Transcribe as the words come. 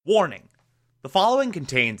Warning: the following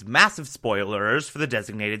contains massive spoilers for the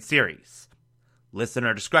designated series.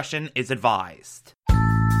 Listener discretion is advised.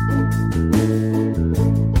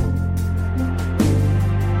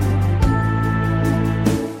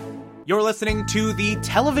 You're listening to the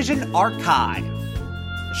Television Archive,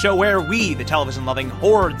 a show where we, the television-loving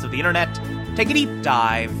hordes of the internet, take a deep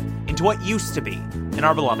dive into what used to be in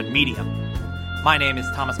our beloved medium. My name is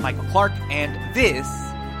Thomas Michael Clark, and this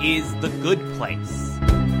is The Good Place.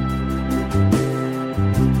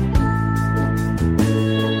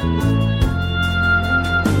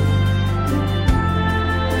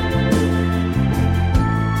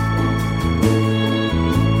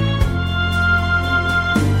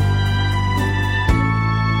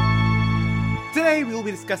 Today we will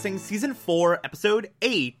be discussing Season 4, Episode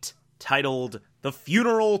 8, titled The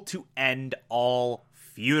Funeral to End All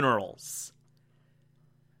Funerals.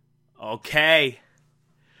 Okay,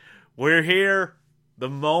 we're here. The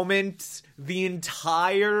moment the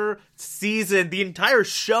entire season, the entire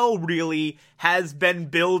show really has been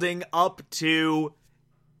building up to.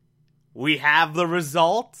 We have the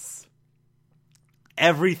results.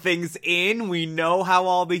 Everything's in. We know how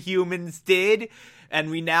all the humans did. And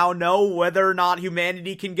we now know whether or not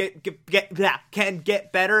humanity can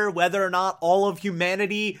get better, whether or not all of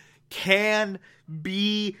humanity can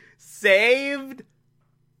be saved.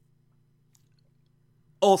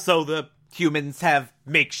 Also, the humans have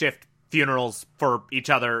makeshift funerals for each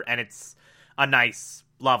other, and it's a nice,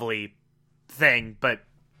 lovely thing. But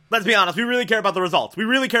let's be honest, we really care about the results. We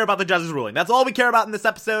really care about the judge's ruling. That's all we care about in this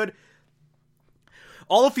episode.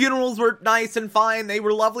 All the funerals were nice and fine. They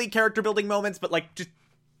were lovely character-building moments, but, just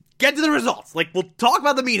get to the results. We'll talk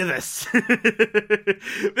about the meat of this.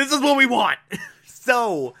 This is what we want.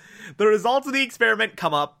 So, the results of the experiment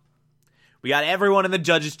come up. We got everyone in the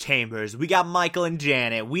judge's chambers. We got Michael and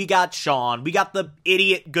Janet. We got Sean. We got the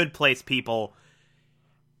idiot Good Place people.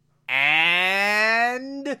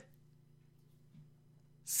 And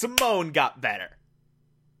Simone got better.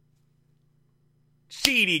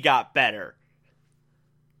 Chidi got better.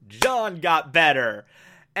 John got better.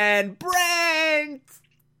 And Brent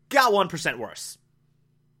got 1% worse.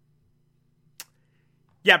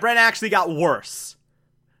 Yeah, Brent actually got worse.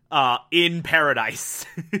 In Paradise.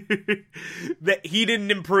 That he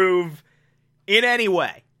didn't improve in any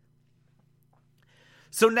way.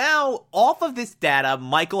 So now, off of this data,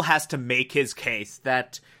 Michael has to make his case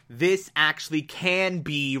that this actually can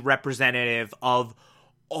be representative of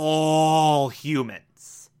all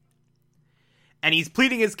humans. And he's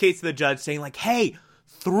pleading his case to the judge, saying hey,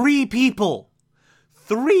 3 people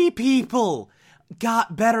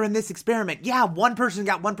got better in this experiment. Yeah, one person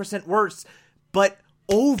got 1% worse, but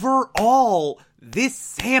overall, this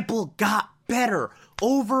sample got better.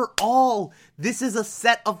 Overall, this is a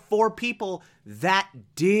set of 4 people that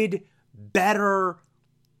did better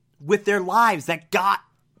with their lives, that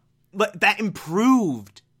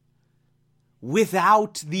improved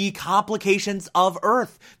without the complications of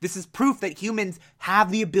Earth. This is proof that humans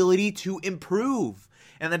have the ability to improve.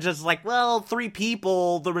 And they're just 3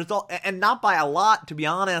 people, the result, and not by a lot, to be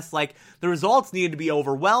honest, the results needed to be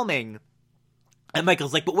overwhelming. And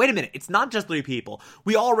Michael's but wait a minute, it's not just 3 people.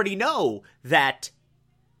 We already know that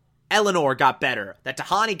Eleanor got better, that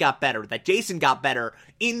Tahani got better, that Jason got better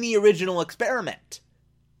in the original experiment.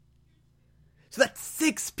 So that's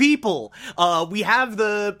 6 people. We have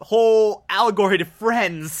the whole allegory to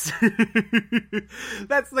Friends.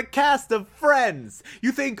 That's the cast of Friends.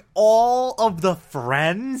 You think all of the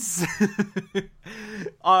Friends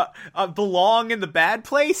belong in the bad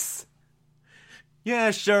place?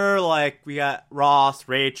 Yeah, sure, we got Ross,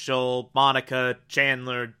 Rachel, Monica,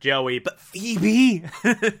 Chandler, Joey, but Phoebe?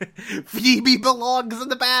 Phoebe belongs in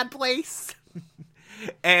the bad place.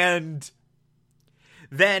 And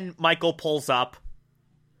then Michael pulls up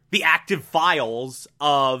the active files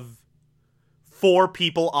of 4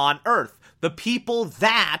 people on Earth. The people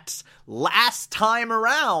that, last time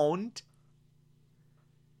around,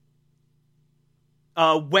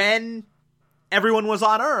 when everyone was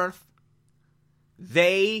on Earth,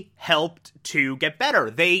 they helped to get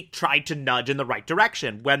better. They tried to nudge in the right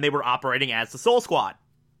direction when they were operating as the Soul Squad.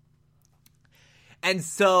 And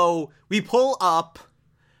so we pull up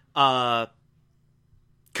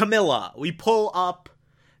Camilla, we pull up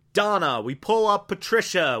Donna, we pull up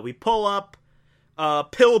Patricia, we pull up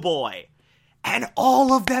Pillboy, and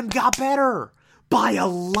all of them got better by a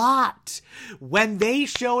lot when they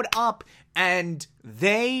showed up and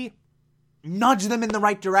they nudged them in the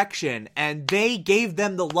right direction and they gave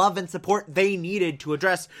them the love and support they needed to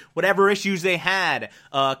address whatever issues they had.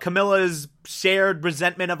 Camilla's shared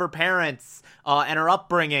resentment of her parents and her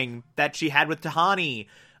upbringing that she had with Tahani.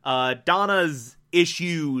 Donna's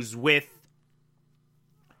issues with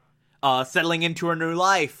settling into her new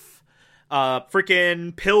life,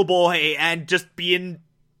 freaking Pillboy and just being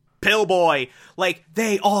Pillboy, like,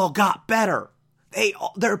 they all got better.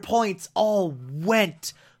 Their points all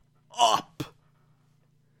went up.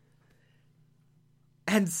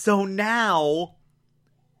 And so now,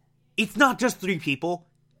 it's not just 3 people,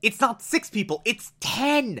 it's not 6 people, it's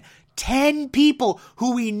 10. 10 people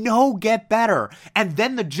who we know get better. And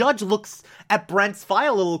then the judge looks at Brent's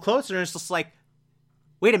file a little closer and it's just like,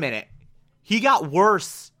 wait a minute. He got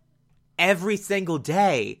worse every single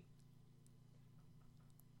day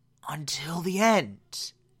until the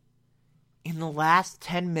end. In the last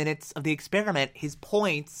 10 minutes of the experiment, his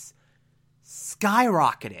points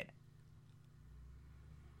skyrocketed.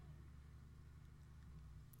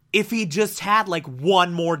 If he just had, like,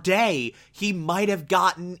 one more day, he might have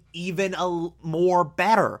gotten even more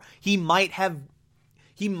better. He might have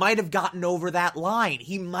gotten over that line.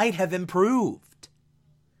 He might have improved.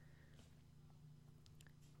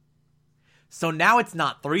 So now it's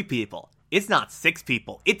not 3 people. It's not 6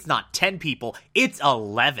 people. It's not 10 people. It's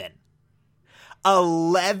 11.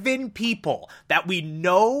 11 people that we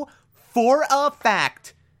know for a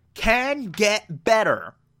fact can get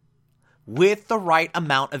better with the right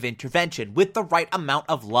amount of intervention, with the right amount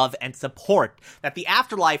of love and support that the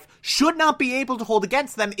afterlife should not be able to hold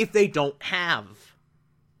against them if they don't have.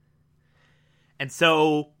 And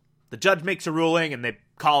so the judge makes a ruling and they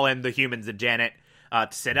call in the humans and Janet to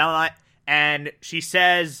sit down on it. And she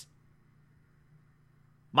says,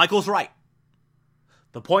 Michael's right.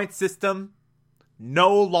 The point system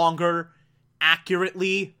no longer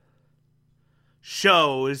accurately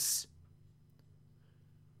shows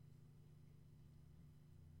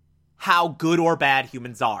how good or bad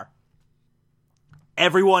humans are.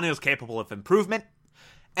 Everyone is capable of improvement.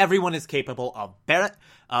 Everyone is capable of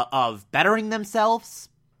bettering themselves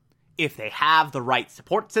if they have the right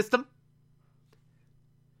support system.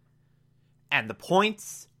 And the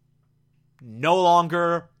points no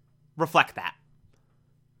longer reflect that.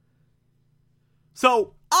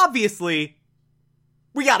 So, obviously,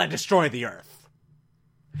 we gotta destroy the Earth.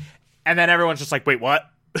 And then everyone's just like, wait, what?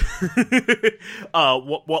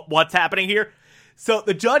 What's happening here? So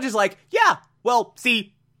the judge is like, yeah, well,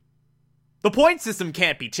 see, the point system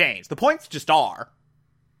can't be changed. The points just are.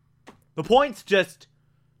 The points just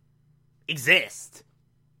exist.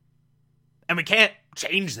 And we can't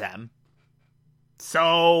change them.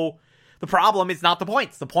 So the problem is not the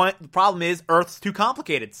points. The problem is Earth's too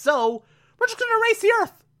complicated. So we're just going to erase the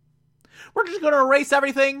Earth. We're just going to erase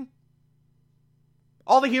everything.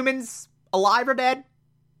 All the humans alive or dead.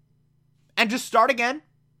 And just start again.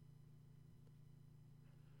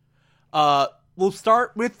 We'll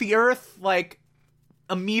start with the Earth, like,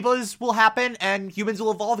 amoebas will happen and humans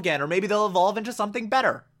will evolve again. Or maybe they'll evolve into something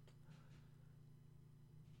better.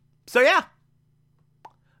 So yeah.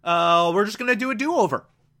 We're just gonna do a do-over.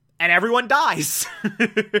 And everyone dies.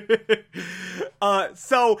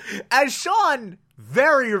 So, as Sean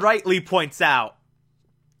very rightly points out,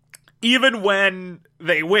 even when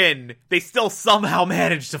they win, they still somehow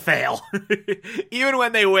manage to fail. Even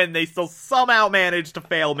when they win, they still somehow manage to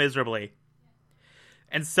fail miserably.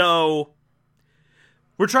 And so,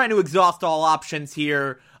 we're trying to exhaust all options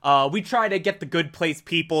here. We try to get the Good Place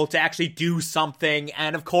people to actually do something,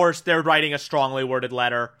 and of course, they're writing a strongly worded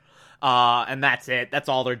letter. And that's it. That's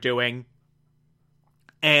all they're doing.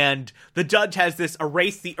 And the judge has this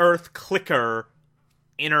erase the Earth clicker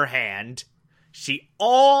in her hand. She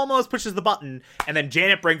almost pushes the button, and then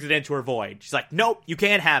Janet brings it into her void. She's like, nope, you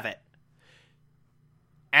can't have it.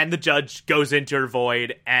 And the judge goes into her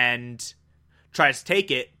void and tries to take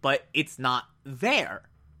it, but it's not there.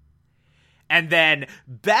 And then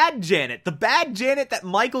bad Janet, the bad Janet that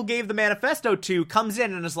Michael gave the manifesto to, comes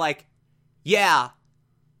in and is like, yeah,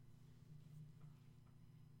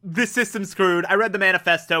 this system's screwed. I read the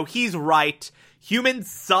manifesto. He's right. Humans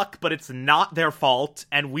suck, but it's not their fault,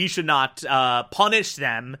 and we should not punish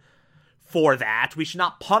them for that. We should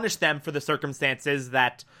not punish them for the circumstances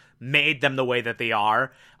that made them the way that they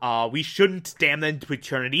are. We shouldn't damn them to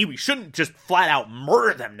eternity. We shouldn't just flat out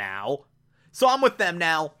murder them now. So I'm with them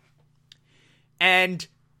now. And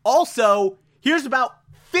also, here's about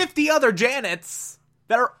 50 other Janets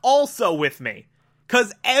that are also with me.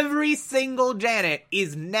 Because every single Janet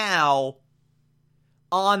is now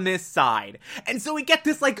on this side. And so we get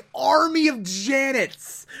this, like, army of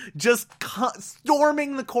Janets just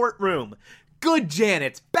storming the courtroom. Good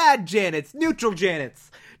Janets, bad Janets, neutral Janets,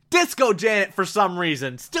 Disco Janet for some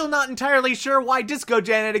reason. Still not entirely sure why Disco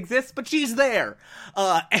Janet exists, but she's there.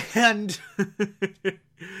 And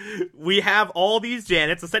we have all these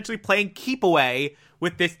Janets essentially playing keep away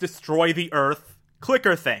with this destroy the earth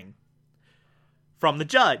clicker thing from the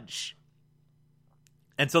judge.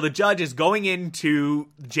 And so the judge is going into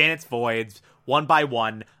Janet's voids one by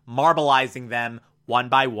one, marbleizing them one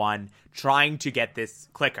by one, trying to get this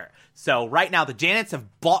clicker. So right now the Janets have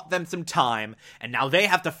bought them some time, and now they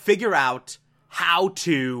have to figure out how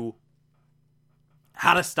to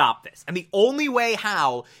stop this. And the only way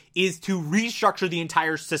how is to restructure the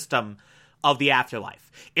entire system of the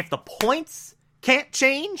afterlife. If the points can't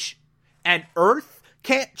change and Earth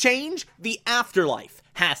can't change, the afterlife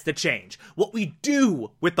has to change. What we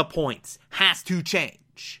do with the points has to change.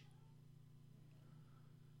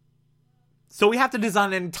 So we have to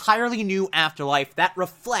design an entirely new afterlife that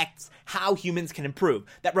reflects how humans can improve,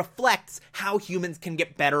 that reflects how humans can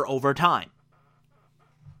get better over time.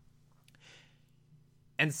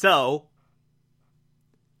 And so,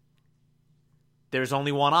 there's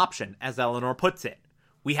only one option, as Eleanor puts it.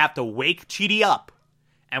 We have to wake Chidi up,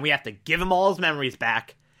 and we have to give him all his memories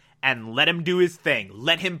back, and let him do his thing.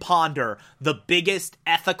 Let him ponder the biggest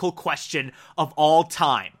ethical question of all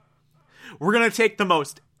time. We're gonna take the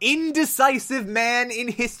most indecisive man in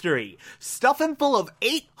history, stuff him full of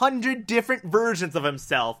 800 different versions of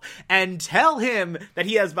himself, and tell him that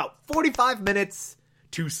he has about 45 minutes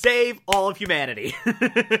to save all of humanity.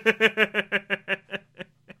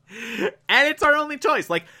 And it's our only choice.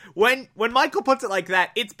 Like, when Michael puts it like that,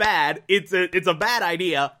 it's bad. It's a bad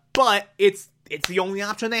idea, but it's the only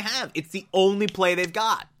option they have. It's the only play they've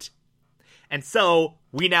got. And so,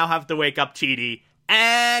 we now have to wake up Chidi,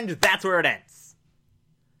 and that's where it ends.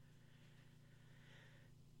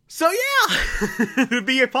 So yeah,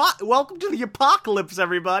 welcome to the apocalypse,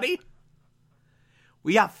 everybody.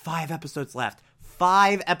 We got 5 episodes left.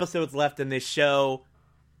 5 episodes left in this show.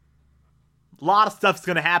 A lot of stuff's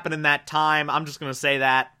going to happen in that time. I'm just going to say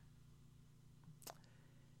that.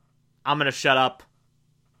 I'm going to shut up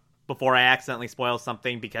before I accidentally spoil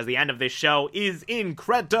something, because the end of this show is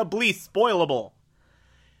incredibly spoilable.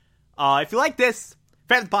 If you like this,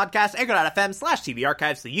 fan of the podcast, anchor.fm/TV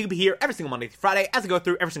archives, so you can be here every single Monday through Friday as I go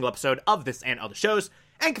through every single episode of this and other shows,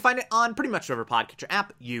 and you can find it on pretty much whatever podcatcher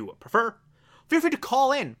app you prefer. Feel free to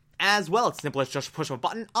call in as well. It's simple as just push a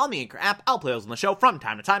button on the Anchor app. I'll play those on the show from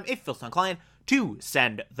time to time if you feel so inclined to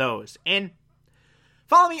send those in.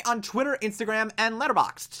 Follow me on Twitter, Instagram, and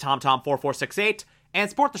Letterboxd, TomTom4468, and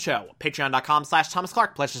support the show, patreon.com/Thomas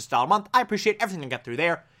Clark. Pledge just $1 a month. I appreciate everything I get through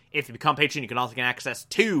there. If you become patron, you can also get access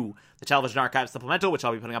to the Television Archives Supplemental, which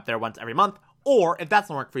I'll be putting up there once every month. Or, if that's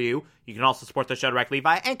not work for you, you can also support the show directly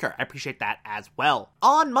via Anchor. I appreciate that as well.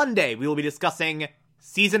 On Monday, we will be discussing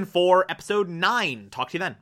Season 4, Episode 9. Talk to you then.